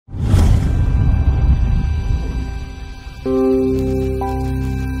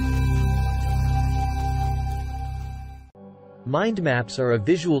Mind maps are a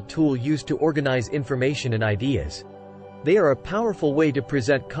visual tool used to organize information and ideas. They are a powerful way to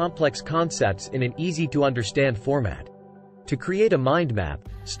present complex concepts in an easy-to-understand format. To create a mind map,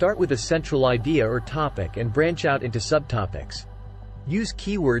 start with a central idea or topic and branch out into subtopics. Use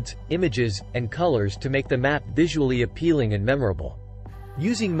keywords, images, and colors to make the map visually appealing and memorable.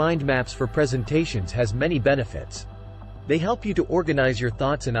 Using mind maps for presentations has many benefits. They help you to organize your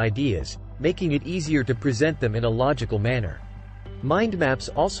thoughts and ideas, making it easier to present them in a logical manner. Mind maps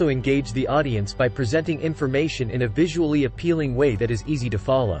also engage the audience by presenting information in a visually appealing way that is easy to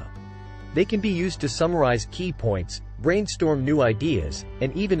follow. They can be used to summarize key points, brainstorm new ideas,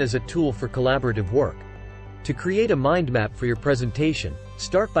 and even as a tool for collaborative work. To create a mind map for your presentation,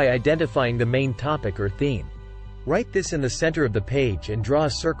 start by identifying the main topic or theme. Write this in the center of the page and draw a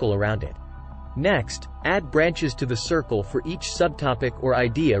circle around it. Next, add branches to the circle for each subtopic or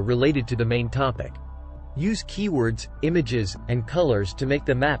idea related to the main topic. Use keywords, images, and colors to make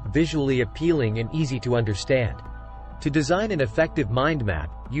the map visually appealing and easy to understand. To design an effective mind map,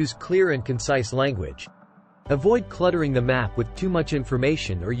 use clear and concise language. Avoid cluttering the map with too much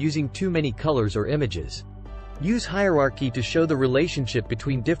information or using too many colors or images. Use hierarchy to show the relationship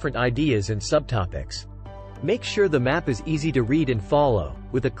between different ideas and subtopics. Make sure the map is easy to read and follow,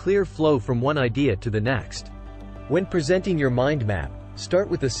 with a clear flow from one idea to the next. When presenting your mind map, start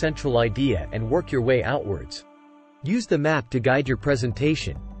with a central idea and work your way outwards. Use the map to guide your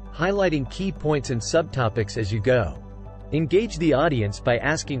presentation, highlighting key points and subtopics as you go. Engage the audience by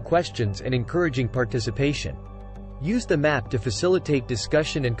asking questions and encouraging participation. Use the map to facilitate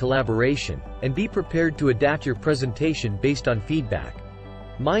discussion and collaboration, and be prepared to adapt your presentation based on feedback.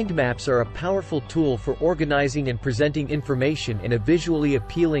 Mind maps are a powerful tool for organizing and presenting information in a visually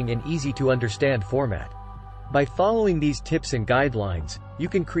appealing and easy-to-understand format. By following these tips and guidelines, you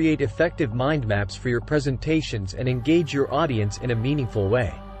can create effective mind maps for your presentations and engage your audience in a meaningful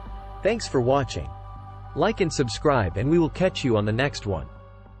way. Thanks for watching. Like and subscribe, and we will catch you on the next one.